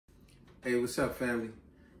Hey, what's up, family?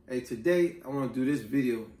 Hey, today I want to do this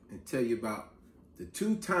video and tell you about the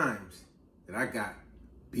 2 times that I got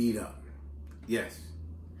beat up. Yes.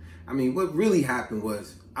 I mean, what really happened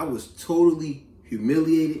was I was totally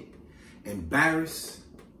humiliated, embarrassed,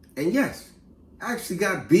 and yes, I actually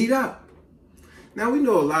got beat up. Now, we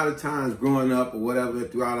know a lot of times growing up or whatever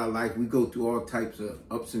throughout our life, we go through all types of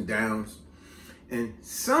ups and downs. And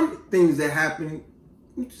some things that happen,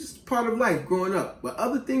 it's just part of life growing up. But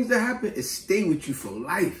other things that happen, it stay with you for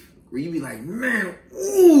life. Where you be like, man,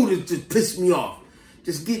 ooh, this just pissed me off.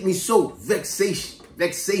 Just get me so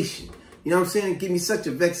vexation. You know what I'm saying? Give me such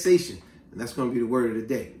a vexation. And that's going to be the word of the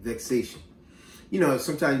day, vexation. You know,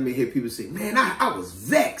 sometimes you may hear people say, man, I was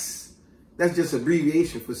vexed. That's just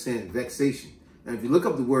abbreviation for saying vexation. Now, if you look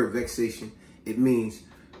up the word vexation, it means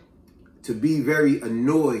to be very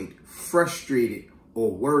annoyed, frustrated,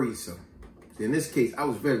 or worrisome. In this case, I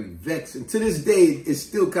was very vexed. And to this day, it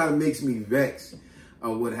still kind of makes me vexed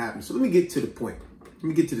of what happened. So let me get to the point. Let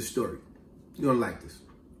me get to the story. You're going to like this.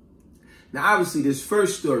 Now, obviously, this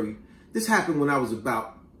first story, this happened when I was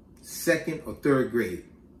about 2nd or 3rd grade.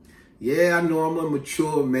 Yeah, I know I'm a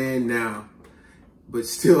mature man now, but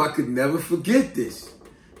still, I could never forget this.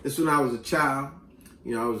 This when I was a child.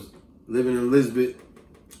 You know, I was living in Elizabeth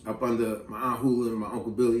up under my Aunt Hula and my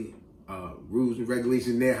Uncle Billy. Rules and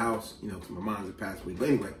regulations in their house, you know, because my mom had passed away. But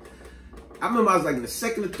anyway, I remember I was like in the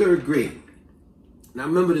 2nd or 3rd grade. And I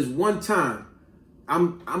remember this one time,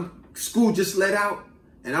 school just let out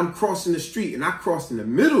and I'm crossing the street and I crossed in the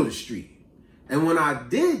middle of the street. And when I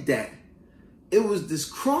did that, it was this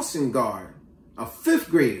crossing guard, a 5th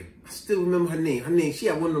grader. I still remember her name. Her name, she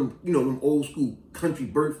had one of them, you know, them old school country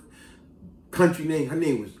name. Her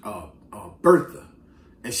name was Bertha.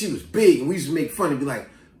 And she was big and we used to make fun and be like,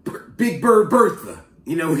 Big Bird Bertha.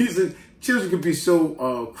 You know, children can be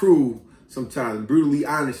so cruel sometimes, brutally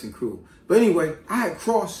honest and cruel. But anyway, I had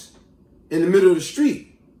crossed in the middle of the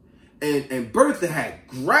street. And Bertha had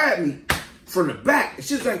grabbed me from the back. And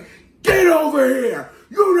she was like, get over here.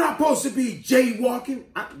 You're not supposed to be jaywalking.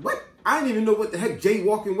 What? I didn't even know what the heck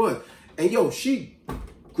jaywalking was. And yo, she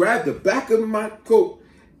grabbed the back of my coat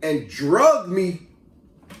and drugged me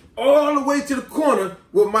all the way to the corner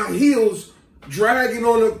with my heels dragging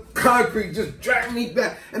on the concrete, just dragging me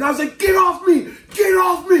back. And I was like, get off me, get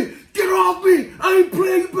off me, get off me. I ain't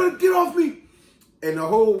playing, you better get off me. And the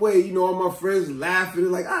whole way, you know, all my friends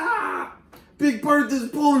laughing, like, Big Bird is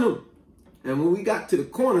pulling him. And when we got to the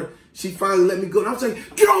corner, she finally let me go. And I was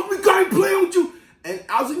like, get off me, I ain't playing with you. And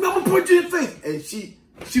I was like, no, I'm gonna punch you in the face.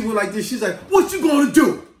 And she went like this. She's like, what you gonna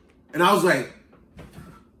do? And I was like,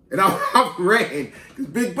 and I ran, because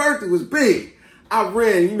Big Bertha was big. I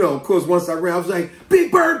ran, you know, of course, once I ran, I was like,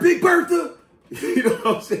 Big Bird, Big Bertha. You know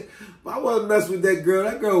what I'm saying? But I wasn't messing with that girl.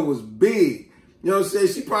 That girl was big. You know what I'm saying?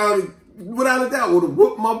 She probably, without a doubt, would have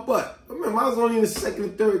whooped my butt. I remember I was only in the 2nd or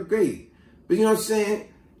 3rd grade. But you know what I'm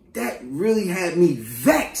saying? That really had me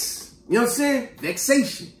vexed. You know what I'm saying?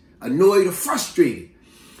 Vexation. Annoyed or frustrated.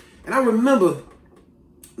 And I remember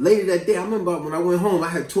later that day, I remember when I went home, I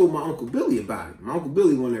had told my Uncle Billy about it. My Uncle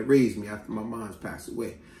Billy, the one that raised me after my mom's passed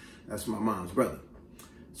away. That's my mom's brother.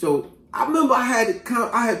 So I remember I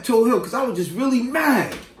had told him because I was just really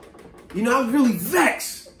mad. You know, I was really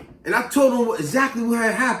vexed. And I told him exactly what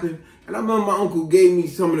had happened. And I remember my uncle gave me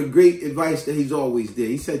some of the great advice that he's always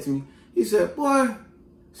did. He said to me, he said, boy,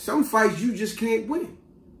 some fights you just can't win.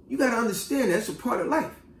 You got to understand that's a part of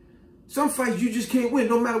life. Some fights you just can't win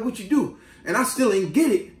no matter what you do. And I still ain't get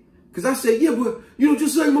it. Because I said, yeah, but, you know,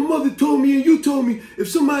 just like my mother told me and you told me,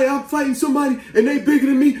 if I'm fighting somebody and they bigger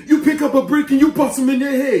than me, you pick up a brick and you bust them in their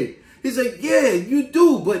head. He's like, yeah, you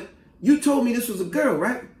do, but you told me this was a girl,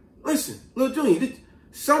 right? Listen, Lil Junior,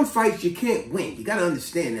 some fights you can't win. You got to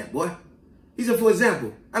understand that, boy. He said, for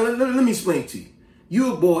example, let me explain to you.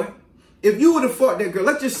 You a boy. If you would have fought that girl,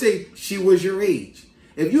 let's just say she was your age.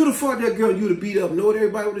 If you would have fought that girl and you would have beat up, know what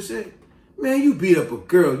everybody would have said? Man, you beat up a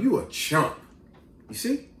girl, you a chump. You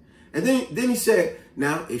see? And then he said,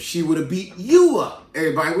 now, if she would have beat you up,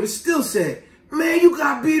 everybody would have still said, man, you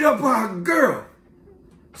got beat up by a girl.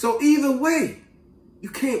 So either way, you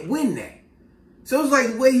can't win that. So it was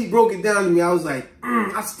like the way he broke it down to me, I was like,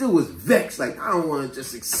 I still was vexed. Like, I don't want to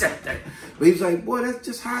just accept that. But he was like, boy, that's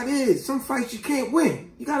just how it is. Some fights you can't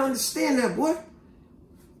win. You got to understand that, boy.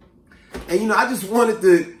 And, you know, I just wanted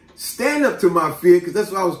to stand up to my fear because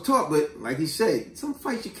that's what I was taught. But like he said, some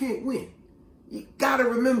fights you can't win. You got to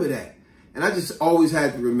remember that. And I just always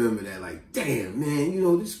had to remember that. Like, damn, man, you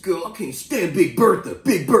know, this girl, I can't stand Big Bertha.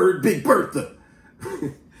 Big Bird, Big Bertha.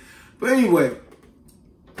 But anyway,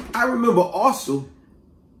 I remember also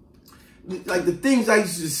like the things I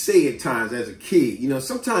used to say at times as a kid. You know,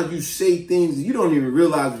 sometimes you say things and you don't even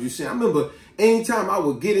realize what you're saying. I remember anytime I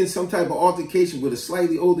would get in some type of altercation with a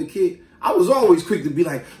slightly older kid, I was always quick to be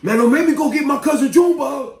like, man, don't make me go get my cousin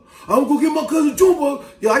Junebug. I'm going to go get my cousin Junebug.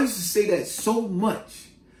 Yo, I used to say that so much.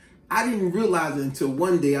 I didn't realize it until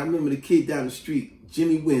one day. I remember the kid down the street,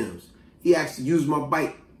 Jimmy Williams. He actually used my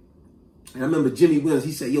bike. And I remember Jimmy Williams,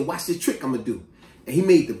 he said, yo, watch this trick I'm going to do. And he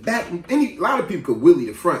made the back, a lot of people could wheelie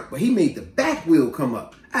the front, but he made the back wheel come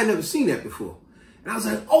up. I had never seen that before. And I was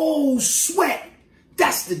like, oh, sweat.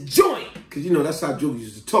 That's the joint. Because, you know, that's how jokers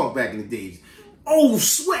used to talk back in the days. Oh,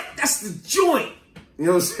 sweat. That's the joint. You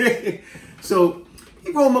know what I'm saying? So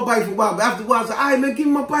he rode my bike for a while. But after a while, I was like, all right, man, give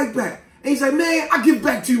me my bike back. And he's like, man, I'll give it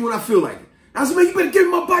back to you when I feel like it. And I said, man, you better give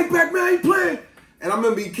me my bike back, man. I ain't playing. And I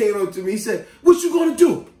remember he came up to me. He said, what you going to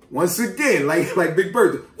do? Once again, like Big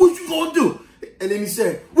Bird. What you going to do? And then he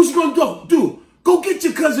said, what you going to do? Go get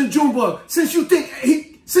your cousin Junebug since you think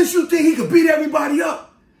he could beat everybody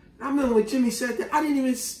up. And I remember when Jimmy said that, I didn't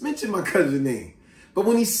even mention my cousin's name. But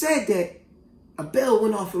when he said that, a bell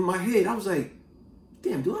went off in my head. I was like,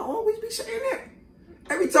 damn, do I always be saying that?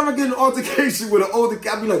 Every time I get in an altercation with an older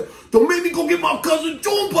guy, I be like, don't make me go get my cousin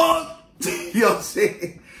Junebug. You know what I'm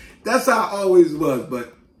saying? That's how I always was.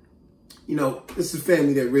 But, you know, this is a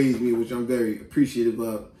family that raised me, which I'm very appreciative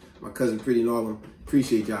of. My cousin Pretty and all of them.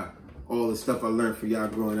 Appreciate y'all. All the stuff I learned from y'all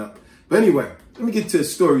growing up. But anyway, let me get to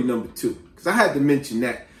story number 2. Because I had to mention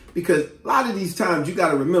that. Because a lot of these times, you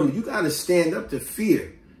got to remember, you got to stand up to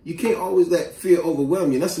fear. You can't always let fear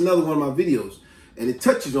overwhelm you. And that's another one of my videos. And it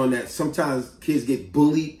touches on that. Sometimes kids get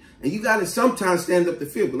bullied. And you got to sometimes stand up to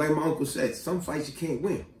fear. But like my uncle said, some fights you can't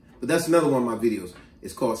win. But that's another one of my videos.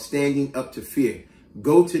 It's called Standing Up to Fear.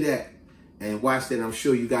 Go to that and watch that. And I'm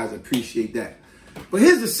sure you guys appreciate that. But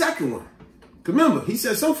here's the second one. Remember, he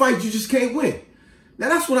said some fights you just can't win. Now,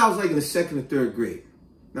 that's when I was like in the 2nd or 3rd grade.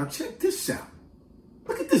 Now, check this out.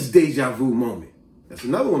 Look at this deja vu moment. That's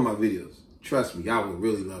another one of my videos. Trust me, y'all would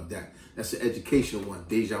really love that. That's an educational one,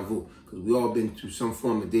 deja vu. Because we all been through some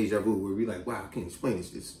form of deja vu where we're like, wow, I can't explain this.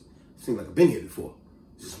 This seems like I've been here before.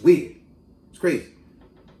 This is weird. It's crazy.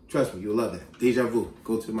 Trust me, you'll love that. Deja vu.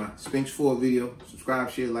 Go to my Spinx 4 video.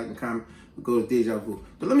 Subscribe, share, like, and comment. We'll go to deja vu.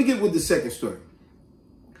 But let me get with the second story.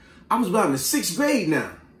 I was about in the 6th grade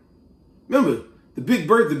now. Remember, the Big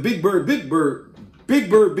Birthday.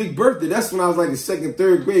 That's when I was like in 2nd,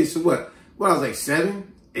 3rd grade. So what? I was like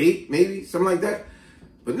 7, 8, maybe, something like that.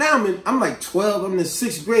 But now I'm like 12. I'm in the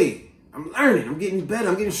 6th grade. I'm learning. I'm getting better.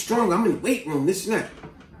 I'm getting stronger. I'm in the weight room, this and that.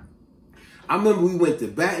 I remember we went to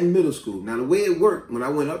Baton Middle School. Now, the way it worked, when I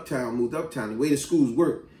went uptown, moved uptown, the way the schools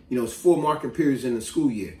work, you know, it's 4 marking periods in the school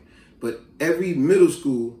year. But every middle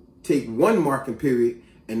school take 1 marking period,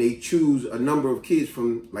 and they choose a number of kids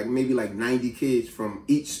from maybe 90 kids from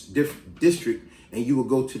each district, and you would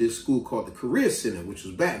go to this school called the Career Center, which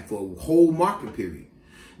was Baton, for a whole marking period.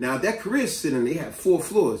 Now, that Career Center, they had 4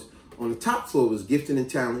 floors. On the top floor was gifted and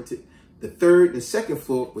talented. The 3rd and 2nd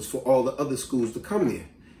floor was for all the other schools to come there.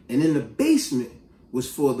 And in the basement was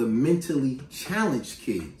for the mentally challenged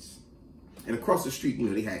kids. And across the street, you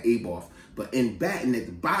know, they had ABOF. But in Baton, at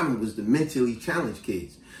the bottom was the mentally challenged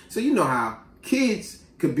kids. So you know how kids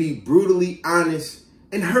could be brutally honest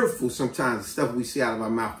and hurtful sometimes, the stuff we see out of our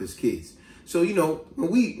mouth as kids. So, you know,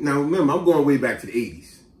 now remember, I'm going way back to the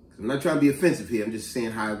 80s. I'm not trying to be offensive here. I'm just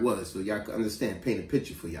saying how it was so y'all can understand, paint a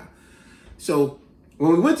picture for y'all. So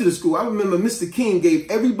when we went to the school, I remember Mr. King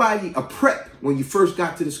gave everybody a prep when you first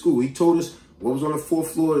got to the school. He told us what was on the 4th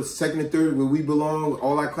floor, the 2nd and 3rd, where we belong,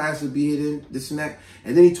 all our classes would be in, this and that.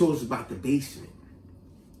 And then he told us about the basement.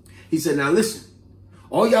 He said, now listen,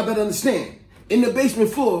 all y'all better understand, in the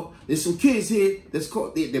basement floor, there's some kids here that's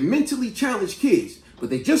called, they're mentally challenged kids, but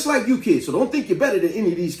they're just like you kids, so don't think you're better than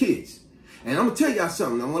any of these kids. And I'm going to tell y'all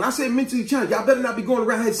something. Now, when I say mentally challenged, y'all better not be going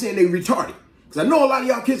around here saying they retarded. Because I know a lot of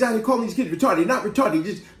y'all kids out here calling these kids retarded. They're not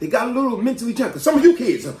retarded. They got a little mentally challenged. Because some of you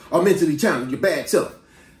kids are mentally challenged, your bad self.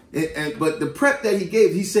 But the prep that he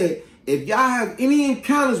gave, he said, if y'all have any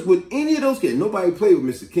encounters with any of those kids, nobody played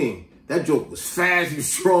with Mr. King. That joke was fast and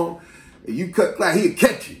strong. If you cut class, he'd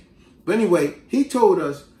catch you. But anyway, he told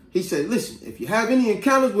us, he said, listen, if you have any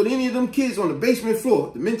encounters with any of them kids on the basement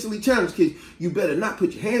floor, the mentally challenged kids, you better not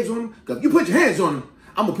put your hands on them. Because if you put your hands on them,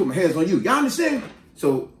 I'm going to put my hands on you. Y'all understand?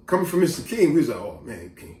 So coming from Mr. King, we was like, oh,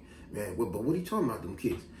 man, King, man, but what are you talking about, them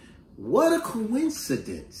kids? What a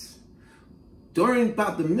coincidence. During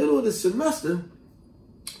about the middle of the semester,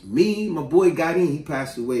 me, my boy Godin, he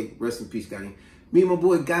passed away. Rest in peace, Godin. Me and my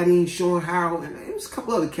boy Godin, Sean Howell, and there was a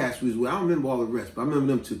couple other cats we was with. I don't remember all the rest, but I remember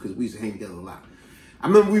them too because we used to hang together a lot. I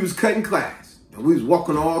remember we was cutting class, and we was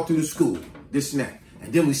walking all through the school, this and that.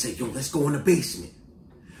 And then we say, yo, let's go in the basement.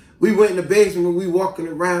 We went in the basement, we walking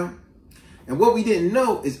around. And what we didn't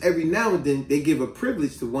know is every now and then they give a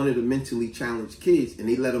privilege to one of the mentally challenged kids and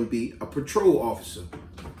they let them be a patrol officer.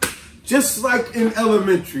 Just like in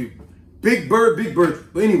elementary. Big bird, big bird.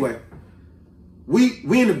 But anyway, we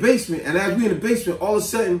in the basement, and as we in the basement, all of a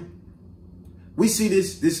sudden, we see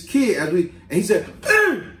this kid and he said,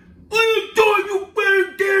 "Hey, what you doing, you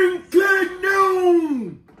better damn kid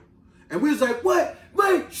now?" And we was like, "What?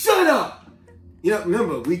 Wait, shut up." You know,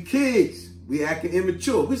 remember, we kids, we acting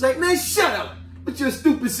immature. We was like, "Man, shut up with your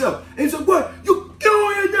stupid self." And he's like, "What? You get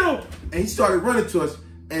on here now." And he started running to us.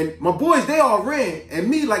 And my boys, they all ran. And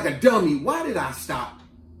me like a dummy, why did I stop?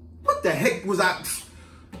 What the heck was I?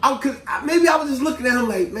 Maybe I was just looking at him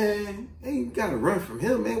like, man, I ain't got to run from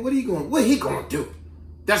him, man. What he gonna do?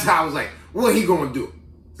 That's how I was like, what he gonna do?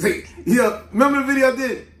 Like, you know, remember the video I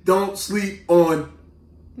did? Don't sleep on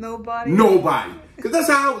nobody. Because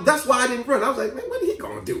that's why I didn't run. I was like, man, what he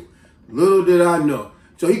gonna do? Little did I know.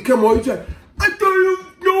 So he come on, he tried, "I thought you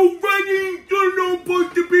no running. You're not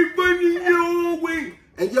supposed to be running your way."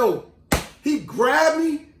 And yo, he grabbed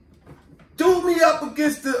me, threw me up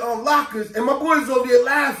against the lockers, and my boys over there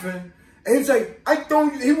laughing. And he's like, "I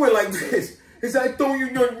told you," he went like this. He said, "I told you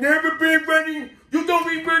you'll never be running. You don't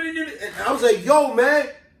be running." And I was like, "Yo, man,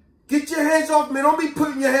 get your hands off, man. Don't be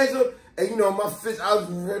putting your hands up." And you know, my fist, I was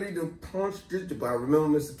ready to punch this. But I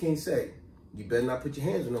remember Mr. King said, "You better not put your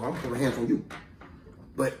hands on him. I'm putting my hands on you."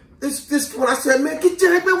 But this when I said, "Man, get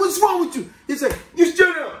your hands, man, what's wrong with you?" He said, "You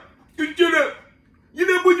shut up. You shut up. You're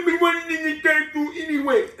not supposed to be running in your damn through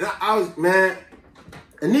anyway." And I was, man,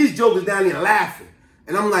 and these jokers down there laughing.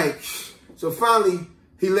 And I'm like, shh. So finally,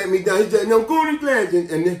 he let me down. He said, "No, go to class." And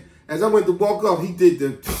then as I went to walk off, he did the,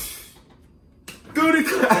 go to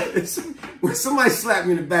class. When somebody slapped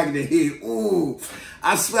me in the back of the head, ooh,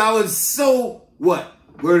 I was so, what?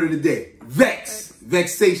 Word of the day,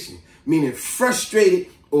 vexation, meaning frustrated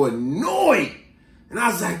or annoyed. And I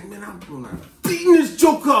was like, man, I'm gonna beating this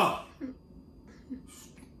joker up.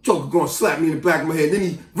 Joker gonna slap me in the back of my head. Then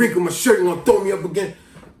he wrinkled my shirt and gonna throw me up again.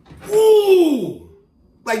 Ooh!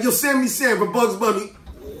 Like Yosemite Sam from Bugs Bunny.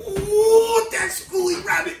 Ooh, that Schoolie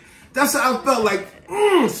Rabbit. That's how I felt, like,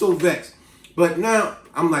 so vexed. But now,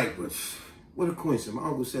 I'm like, what a coincidence. My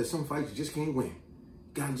uncle said some fights you just can't win. You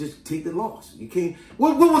gotta just take the loss. You can't,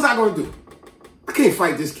 what was I gonna do? I can't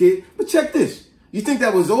fight this kid. But check this. You think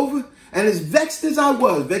that was over? And as vexed as I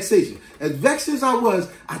was, vexation, as vexed as I was,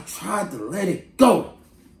 I tried to let it go.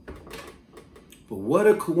 But what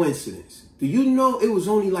a coincidence. Do you know it was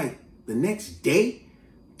only like the next day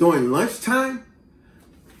during lunchtime?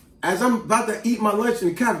 As I'm about to eat my lunch in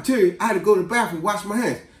the cafeteria, I had to go to the bathroom, wash my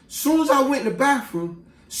hands. Soon as I went in the bathroom,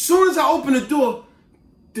 soon as I opened the door,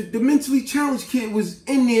 the mentally challenged kid was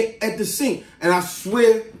in there at the sink. And I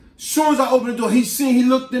swear, soon as I opened the door, he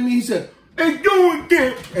looked at me, he said, "Hey, do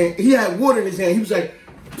again." And he had water in his hand. He was like,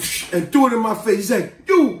 psh, and threw it in my face. He's like,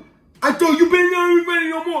 "You, I thought you better not be ready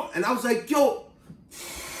no more." And I was like, yo,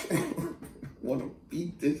 want to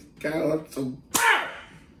beat this guy up so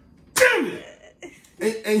damn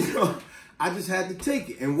it. And you know, I just had to take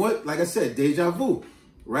it. And what, like I said, deja vu.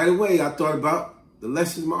 Right away, I thought about the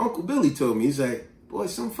lessons my Uncle Billy told me. He's like, boy,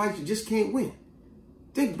 some fights you just can't win.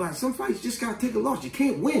 Think about it. Some fights you just got to take a loss. You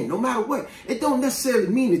can't win no matter what. It don't necessarily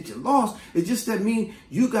mean that you lost. It just that mean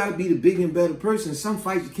you got to be the bigger and better person. Some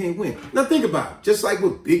fights you can't win. Now think about it. Just like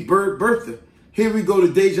with Big Bird Bertha. Here we go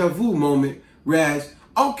to deja vu moment. Raz,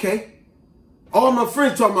 okay. All my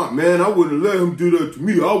friends talking about, man, I wouldn't let him do that to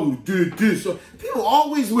me. I would have did this. So people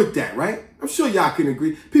always with that, right? I'm sure y'all can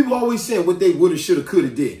agree. People always saying what they would have, should have, could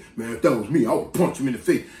have did. Man, if that was me, I would punch him in the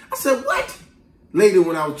face. I said, what? Later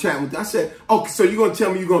when I was chatting with them, I said, okay, so you're going to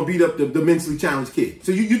tell me you're going to beat up the mentally challenged kid.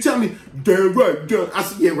 So you tell me, damn right, damn. I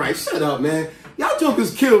said, yeah, right. Shut up, man. Y'all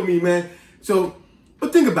jokers killed me, man. So,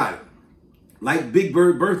 but think about it. Like Big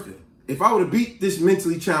Bird Bertha. If I would have beat this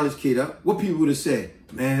mentally challenged kid up, what people would have said?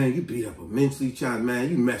 Man, you beat up a mentally challenged man.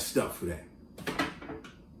 You messed up for that.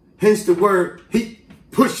 Hence the word, he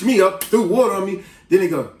pushed me up, threw water on me. Then they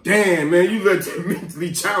go, damn, man, you let that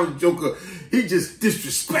mentally challenged joker, he just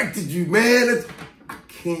disrespected you, man. I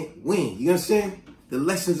can't win. You understand? The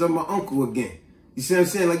lessons of my uncle again. You see what I'm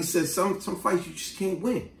saying? Like you said, some fights you just can't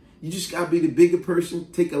win. You just got to be the bigger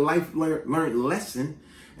person, take a life learned lesson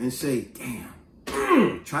and say,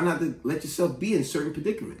 damn, try not to let yourself be in certain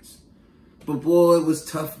predicaments. But boy, it was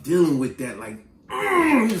tough dealing with that. Like,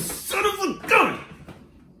 you son of a gun.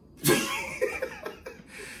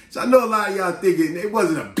 So I know a lot of y'all thinking it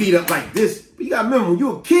wasn't a beat up like this. But you got to remember, when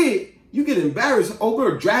you're a kid, you get embarrassed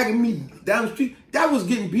over dragging me down the street. That was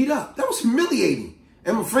getting beat up. That was humiliating.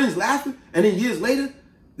 And my friends laughing. And then years later,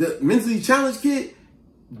 the mentally challenged kid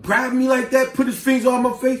grabbed me like that, put his fingers on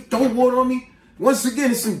my face, throw water on me. Once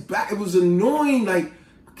again, it was annoying. Like,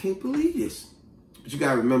 I can't believe this. But you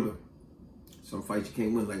got to remember, some fights you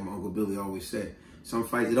can't win, like my Uncle Billy always said. Some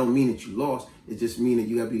fights, it don't mean that you lost. It just means that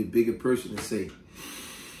you got to be the bigger person and say,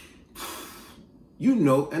 you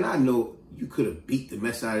know, and I know you could have beat the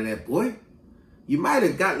mess out of that boy. You might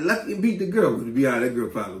have got lucky and beat the girl. But to be honest, that girl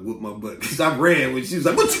probably whooped my butt. Because I ran when she was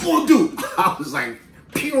like, what you gonna do? I was like,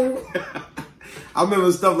 pew. I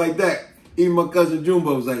remember stuff like that. Even my cousin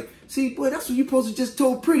Jumbo was like, see, boy, that's what you supposed to just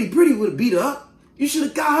told Pretty. Pretty would have beat her up. You should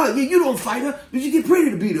have got her. Yeah, you don't fight her. Did you get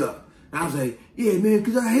Pretty to beat her up? And I was like, yeah, man,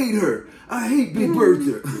 because I hate her. I hate Big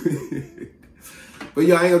Bertha. But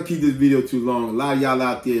yo, I ain't gonna keep this video too long. A lot of y'all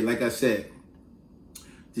out there, like I said,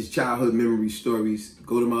 these childhood memory stories,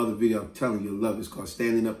 go to my other video. I'm telling you, you'll love it. It's called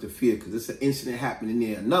Standing Up to Fear, because it's an incident happening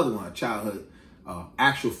there. Another one, a childhood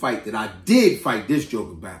actual fight that I did fight this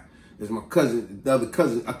joker back. There's my cousin, the other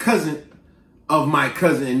cousin, a cousin of my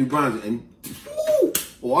cousin in New Brunswick. And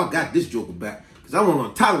oh, I got this joker back, because I wasn't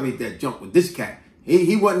going to tolerate that junk with this cat.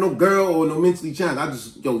 He wasn't no girl or no mentally challenged. I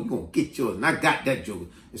just, yo, you going to get yours. And I got that joker.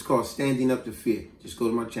 It's called Standing Up to Fear. Just go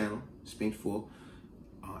to my channel, Spinks 4.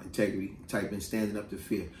 Integrity, type in Standing Up to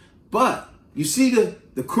Fear. But you see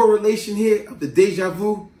the correlation here of the deja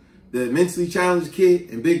vu, the mentally challenged kid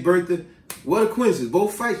and Big Bertha. What a coincidence.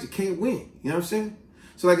 Both fights you can't win. You know what I'm saying?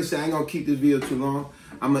 So like I said, I ain't gonna keep this video too long.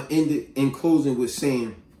 I'm gonna end it in closing with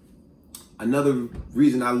saying another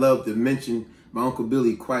reason I love to mention my Uncle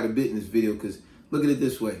Billy quite a bit in this video, because look at it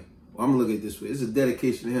this way. Well, I'm gonna look at it this way. It's a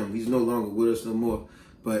dedication to him. He's no longer with us no more.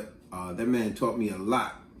 But that man taught me a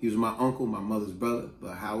lot. He was my uncle, my mother's brother,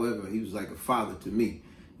 but however, he was like a father to me.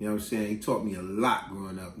 You know what I'm saying? He taught me a lot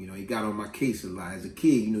growing up. You know, he got on my case a lot. As a kid,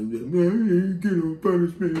 you know, he'd be like, man, get on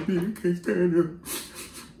punishment, man, I can't stand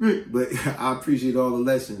up. But I appreciate all the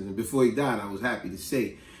lessons. And before he died, I was happy to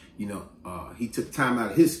say, you know, he took time out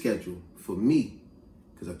of his schedule for me,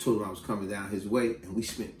 because I told him I was coming down his way, and we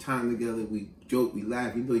spent time together. We joked, we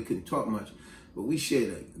laughed, even though he couldn't talk much. But we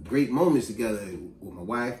shared great moments together with my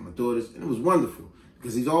wife, my daughters, and it was wonderful.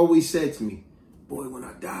 Because he's always said to me, boy, when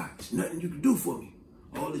I die, there's nothing you can do for me.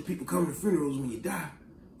 All these people come to funerals when you die.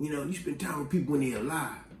 You know, you spend time with people when they're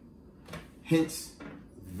alive. Hence,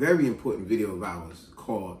 very important video of ours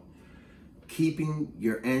called Keeping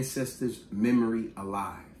Your Ancestors' Memory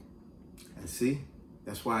Alive. And see,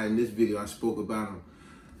 that's why in this video I spoke about him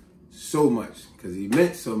so much, because he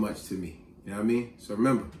meant so much to me. You know what I mean? So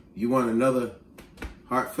remember, you want another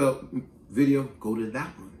heartfelt video, go to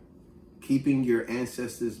that one. Keeping Your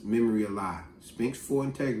Ancestors' Memory Alive. Spinks 4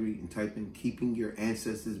 Integrity, and type in Keeping Your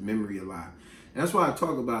Ancestors' Memory Alive. And that's why I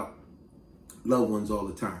talk about loved ones all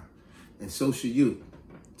the time. And so should you.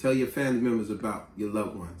 Tell your family members about your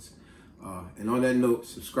loved ones. And on that note,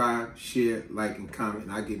 subscribe, share, like, and comment.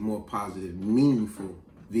 And I get more positive, meaningful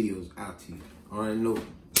videos out to you. On that note,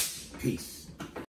 peace.